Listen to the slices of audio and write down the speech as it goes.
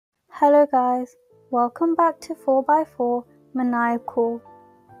Hello guys, welcome back to 4x4 Maniacal.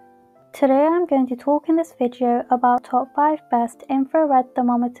 Today I'm going to talk in this video about top 5 best infrared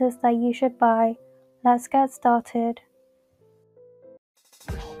thermometers that you should buy. Let's get started.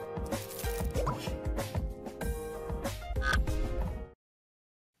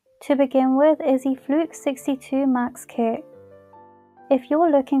 To begin with is the Fluke 62 Max Kit. If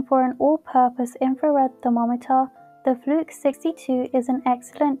you're looking for an all-purpose infrared thermometer, the Fluke 62 is an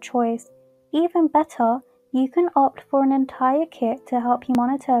excellent choice. Even better, you can opt for an entire kit to help you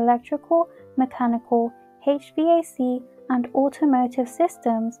monitor electrical, mechanical, HVAC, and automotive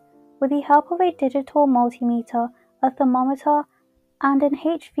systems. With the help of a digital multimeter, a thermometer, and an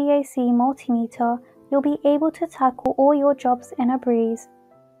HVAC multimeter, you'll be able to tackle all your jobs in a breeze.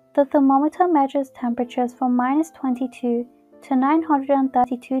 The thermometer measures temperatures from -22 to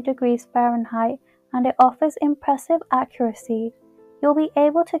 932 degrees Fahrenheit, and it offers impressive accuracy. You'll be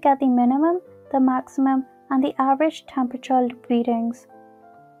able to get the minimum, the maximum, and the average temperature readings.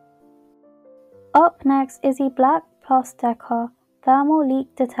 Up next is the BLACK+DECKER Thermal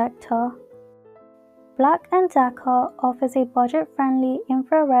Leak Detector. BLACK+DECKER offers a budget-friendly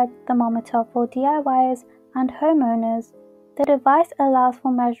infrared thermometer for DIYers and homeowners. The device allows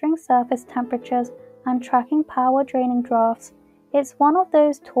for measuring surface temperatures and tracking power-draining drafts. It's one of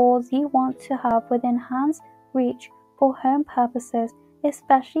those tools you want to have within hand's reach for home purposes,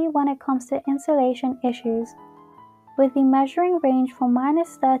 especially when it comes to insulation issues. With the measuring range from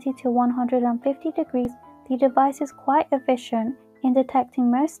 -30 to 150 degrees, the device is quite efficient in detecting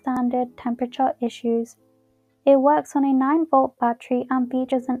most standard temperature issues. It works on a 9-volt battery and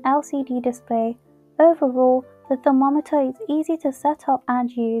features an LCD display. Overall, the thermometer is easy to set up and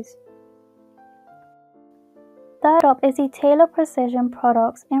use. Third up is the Taylor Precision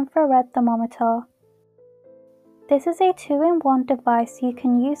Products Infrared Thermometer. This is a 2-in-1 device you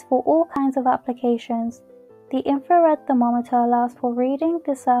can use for all kinds of applications. The infrared thermometer allows for reading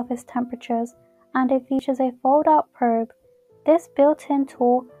the surface temperatures, and it features a fold-out probe. This built-in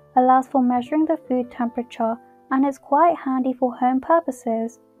tool allows for measuring the food temperature and is quite handy for home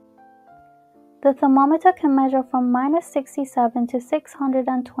purposes. The thermometer can measure from -67 to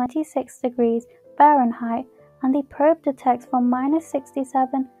 626 degrees Fahrenheit, and the probe detects from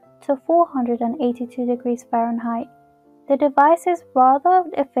 -67 to 482 degrees Fahrenheit. The device is rather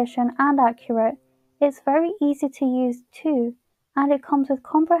efficient and accurate. It's very easy to use too, and it comes with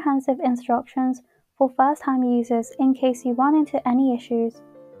comprehensive instructions for first-time users in case you run into any issues.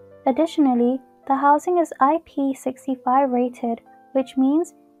 Additionally, the housing is IP65 rated, which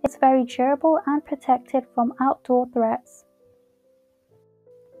means it's very durable and protected from outdoor threats.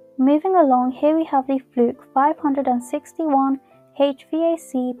 Moving along, here we have the Fluke 561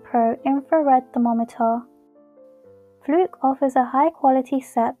 HVAC Pro Infrared Thermometer. Fluke offers a high-quality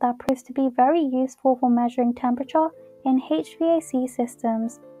set that proves to be very useful for measuring temperature in HVAC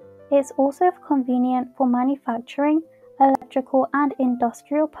systems. It's also convenient for manufacturing, electrical, and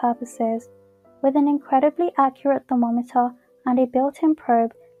industrial purposes. With an incredibly accurate thermometer and a built-in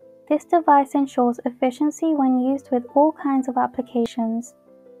probe, this device ensures efficiency when used with all kinds of applications.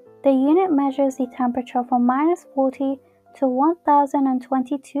 The unit measures the temperature from -40 to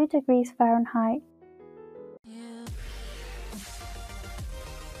 1022 degrees Fahrenheit.